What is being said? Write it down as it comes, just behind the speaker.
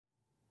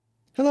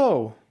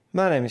Hello,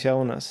 my name is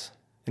Jonas.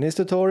 In this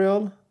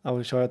tutorial, I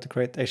will show you how to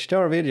create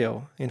HDR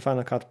video in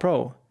Final Cut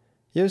Pro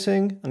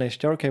using an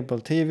HDR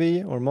capable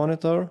TV or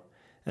monitor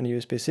and a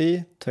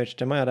USB-C to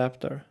HDMI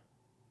adapter.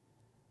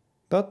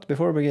 But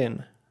before we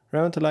begin,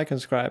 remember to like and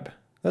subscribe,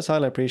 that's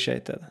highly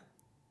appreciated.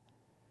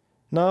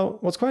 Now,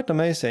 what's quite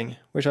amazing,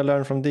 which I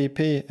learned from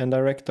DP and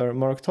director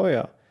Mark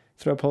Toya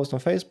through a post on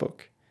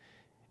Facebook,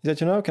 is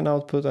that you now can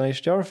output an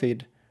HDR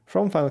feed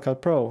from Final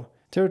Cut Pro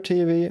to your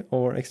TV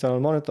or external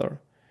monitor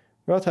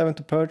without having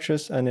to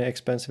purchase any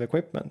expensive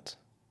equipment.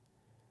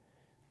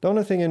 The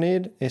only thing you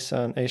need is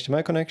an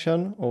HDMI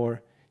connection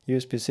or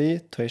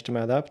USB-C to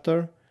HDMI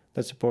adapter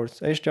that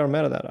supports HDR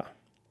metadata.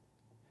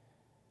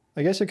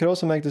 I guess you could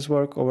also make this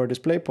work over a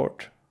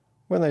DisplayPort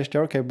with an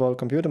HDR capable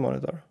computer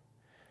monitor,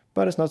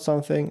 but it's not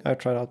something I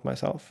tried out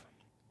myself.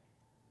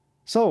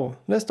 So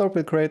let's start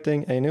with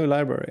creating a new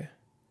library.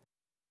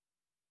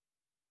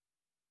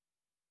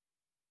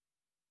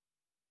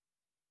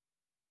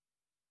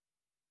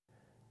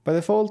 By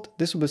default,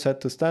 this will be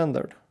set to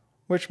standard,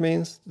 which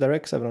means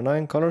direct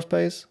 709 color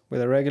space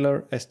with a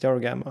regular HDR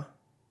gamma.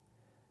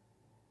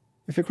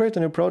 If you create a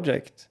new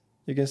project,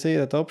 you can see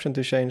that the option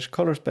to change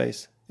color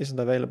space isn't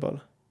available.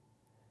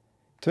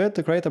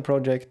 To create a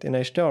project in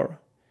HDR,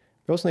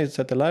 we also need to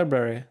set the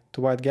library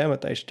to wide gamut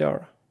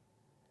HDR.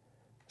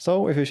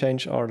 So if you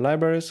change our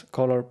library's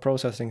color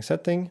processing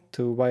setting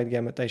to wide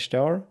gamut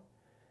HDR, and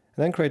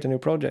then create a new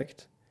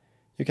project,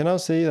 you can now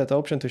see that the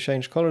option to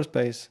change color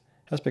space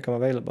has become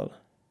available.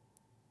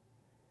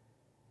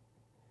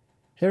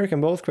 Here you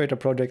can both create a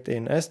project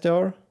in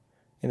SDR,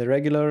 in the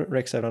regular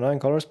Rec 709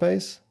 color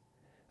space,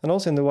 and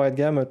also in the wide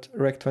gamut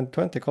Rec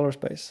 2020 color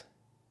space.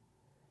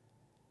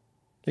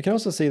 You can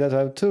also see that I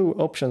have two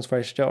options for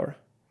HDR,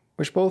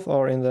 which both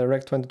are in the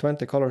Rec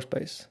 2020 color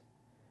space,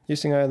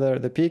 using either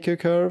the PQ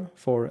curve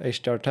for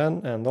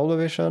HDR10 and Dolby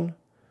Vision,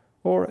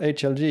 or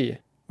HLG,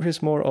 which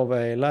is more of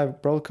a live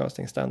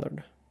broadcasting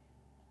standard.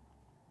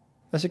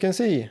 As you can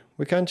see,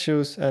 we can't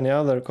choose any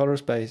other color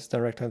space than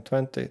Rec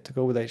 2020 to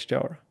go with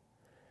HDR.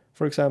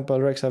 For example,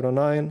 Rec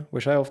 709,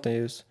 which I often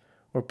use,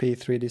 or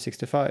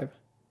P3D65.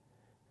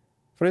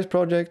 For this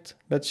project,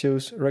 let's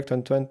use Rec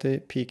 2020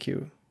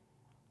 PQ.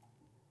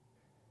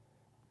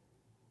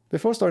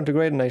 Before starting to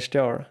grade in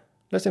HDR,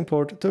 let's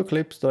import two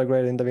clips that I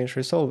graded in DaVinci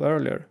Resolve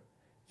earlier,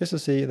 just to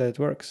see that it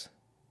works.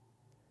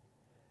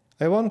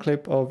 I have one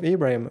clip of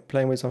Ibrahim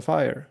playing with some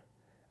fire,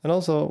 and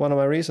also one of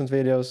my recent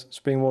videos,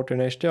 Spring Water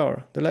in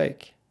HDR, the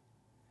lake.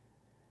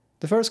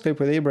 The first clip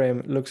with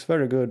Ibrahim looks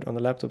very good on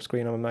the laptop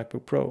screen of a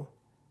MacBook Pro,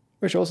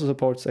 which also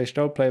supports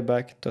HDR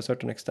playback to a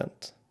certain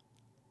extent.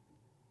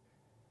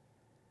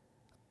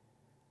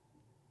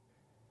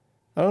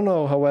 I don't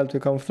know how well it will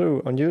come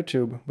through on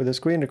YouTube with the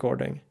screen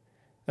recording,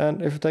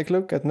 and if you take a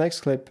look at the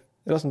next clip,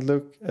 it doesn't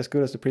look as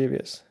good as the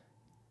previous.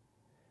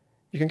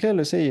 You can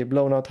clearly see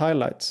blown out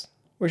highlights,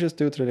 which is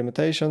due to the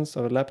limitations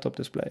of the laptop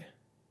display.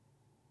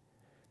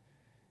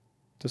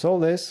 To solve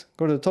this,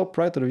 go to the top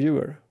right of the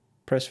viewer,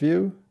 press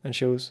View and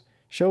choose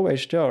Show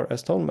HDR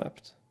as tone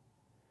mapped.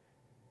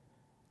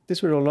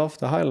 This will roll off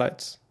the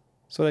highlights,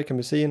 so they can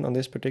be seen on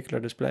this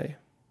particular display.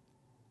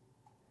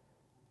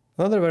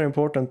 Another very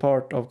important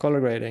part of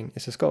color grading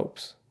is the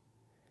scopes.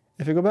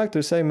 If you go back to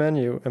the same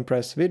menu and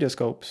press Video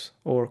Scopes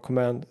or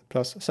Command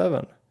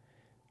 +7,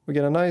 we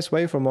get a nice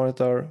waveform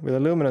monitor with a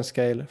luminance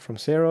scale from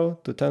 0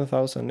 to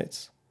 10,000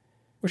 nits,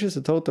 which is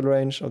the total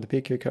range of the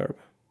PQ curve.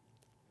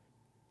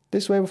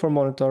 This waveform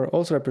monitor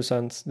also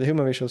represents the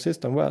human visual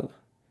system well,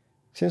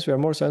 since we are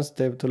more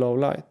sensitive to low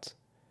light.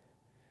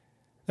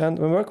 And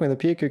when working with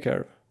the PQ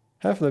curve,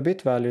 half of the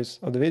bit values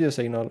of the video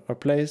signal are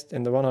placed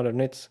in the 100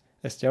 nits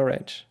SDR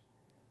range,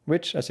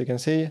 which, as you can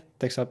see,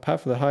 takes up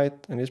half of the height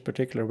in this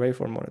particular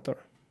waveform monitor.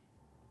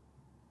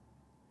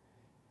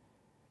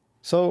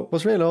 So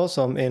what's really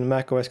awesome in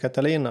macOS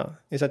Catalina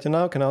is that you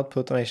now can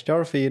output an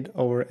HDR feed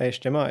over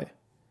HDMI,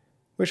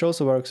 which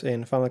also works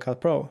in Final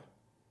Cut Pro.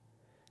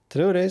 To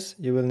do this,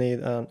 you will need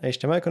an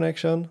HDMI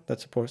connection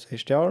that supports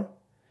HDR,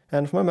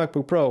 and for my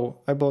MacBook Pro,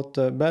 I bought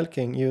the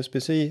Belkin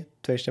USB-C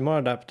to HDMI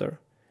adapter,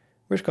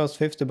 which costs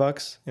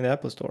 $50 in the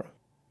Apple Store.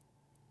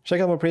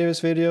 Check out my previous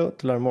video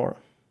to learn more.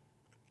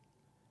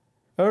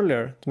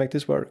 Earlier, to make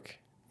this work,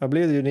 I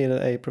believe you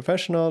needed a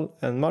professional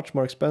and much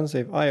more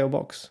expensive I/O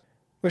box,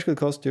 which could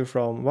cost you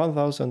from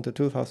 $1,000 to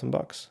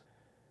 $2,000.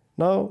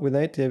 Now, with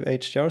native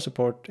HDR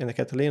support in the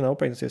Catalina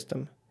operating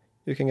system,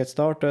 you can get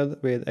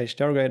started with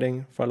HDR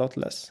grading for a lot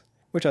less,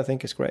 which I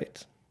think is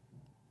great.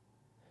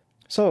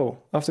 So,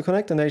 after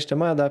connecting the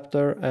HDMI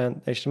adapter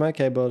and HDMI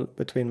cable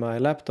between my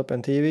laptop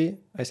and TV,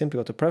 I simply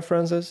go to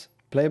Preferences,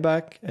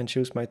 Playback, and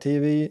choose my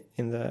TV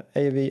in the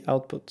AV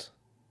output.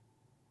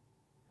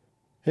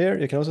 Here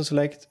you can also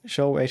select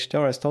Show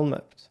HDR as tone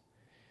mapped.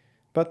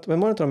 But when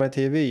monitoring my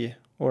TV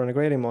or on a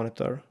grading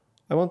monitor,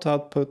 I want to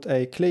output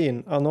a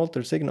clean,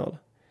 unaltered signal,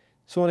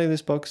 so I'll leave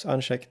this box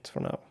unchecked for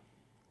now.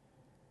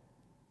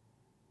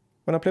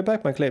 When I play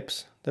back my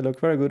clips, they look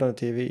very good on the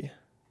TV,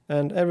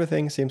 and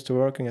everything seems to be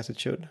working as it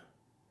should.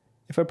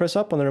 If I press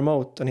up on the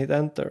remote and hit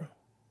enter,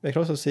 we can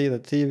also see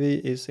that the TV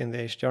is in the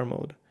HDR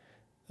mode,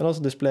 and also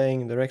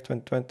displaying the Rec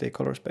 2020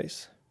 color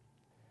space.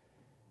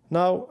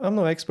 Now, I'm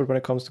no expert when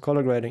it comes to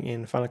color grading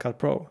in Final Cut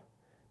Pro,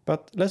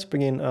 but let's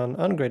bring in an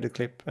ungraded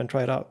clip and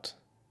try it out.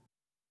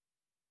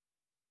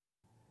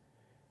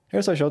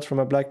 Here's a shot from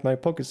a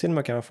Blackmagic Pocket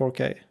Cinema Camera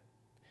 4K.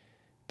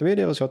 The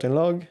video was shot in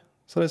log,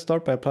 so let's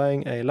start by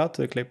applying a LUT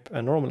to the clip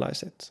and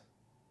normalize it.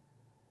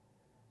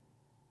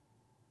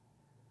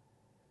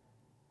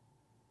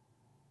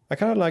 I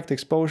kinda like the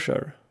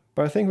exposure,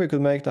 but I think we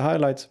could make the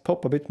highlights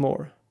pop a bit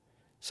more.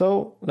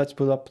 So let's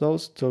put up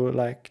those to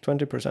like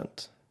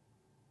 20%.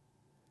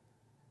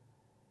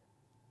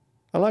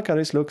 I like how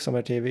this looks on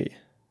my TV.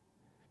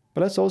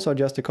 But let's also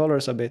adjust the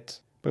colors a bit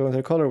by going to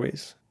the color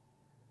wheels.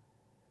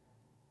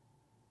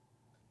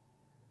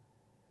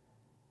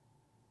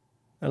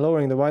 And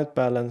lowering the white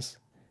balance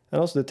and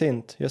also the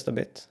tint just a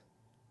bit.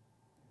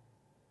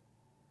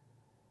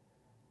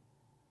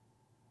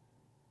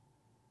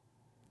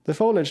 The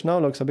foliage now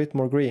looks a bit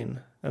more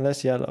green and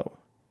less yellow.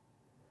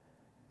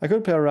 I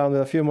could play around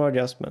with a few more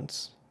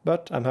adjustments,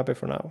 but I'm happy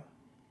for now.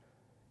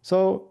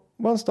 So,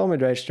 once done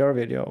with your HDR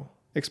video,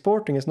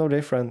 exporting is no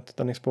different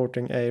than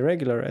exporting a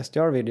regular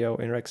SDR video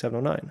in Rec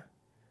 709.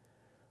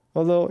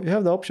 Although you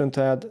have the option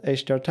to add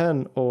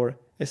HDR10 or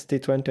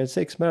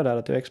ST2086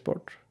 metadata to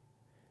export.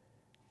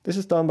 This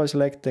is done by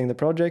selecting the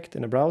project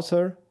in the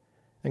browser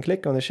and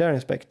click on the share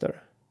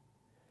inspector.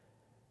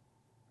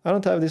 I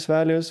don't have these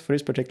values for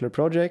this particular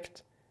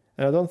project,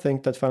 and I don't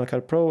think that Final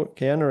Cut Pro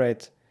can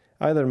generate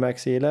either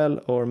max ELL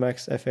or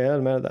max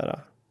FAL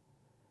metadata.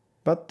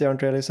 But they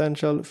aren't really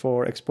essential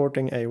for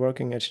exporting a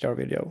working HDR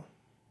video.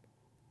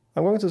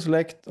 I'm going to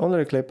select only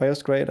the clip I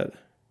just graded,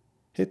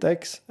 hit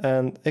X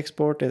and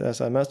export it as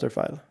a master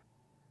file.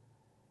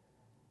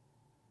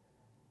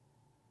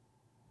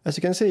 As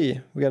you can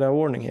see, we get a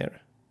warning here.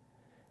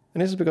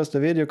 And this is because the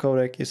video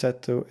codec is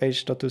set to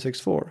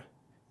H.264,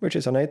 which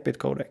is an 8-bit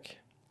codec.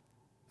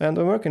 And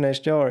when working in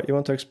HDR, you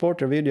want to export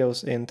your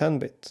videos in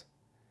 10-bit.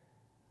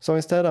 So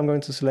instead I'm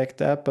going to select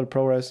the Apple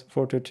ProRes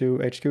 422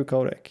 HQ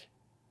codec.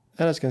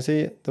 And as you can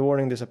see, the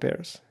warning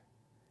disappears.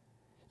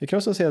 You can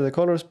also see that the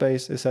color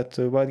space is set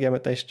to wide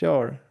gamut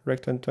HDR Rec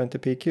 2020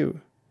 PQ.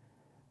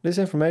 This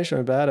information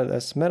will be added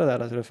as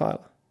metadata to the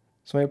file.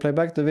 So when you play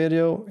back the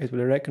video, it will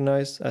be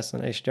recognized as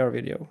an HDR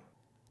video.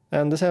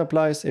 And the same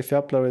applies if you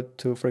upload it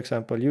to, for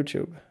example,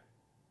 YouTube.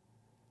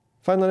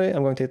 Finally,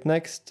 I'm going to hit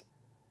next,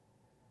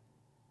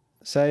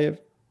 save,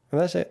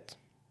 and that's it.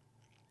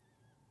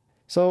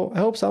 So I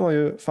hope some of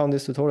you found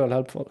this tutorial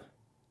helpful.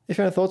 If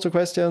you have any thoughts or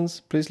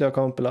questions, please leave a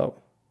comment below.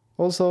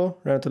 Also,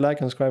 remember to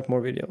like and subscribe for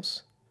more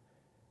videos.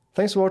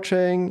 Thanks for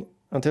watching,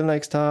 until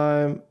next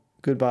time,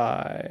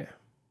 goodbye.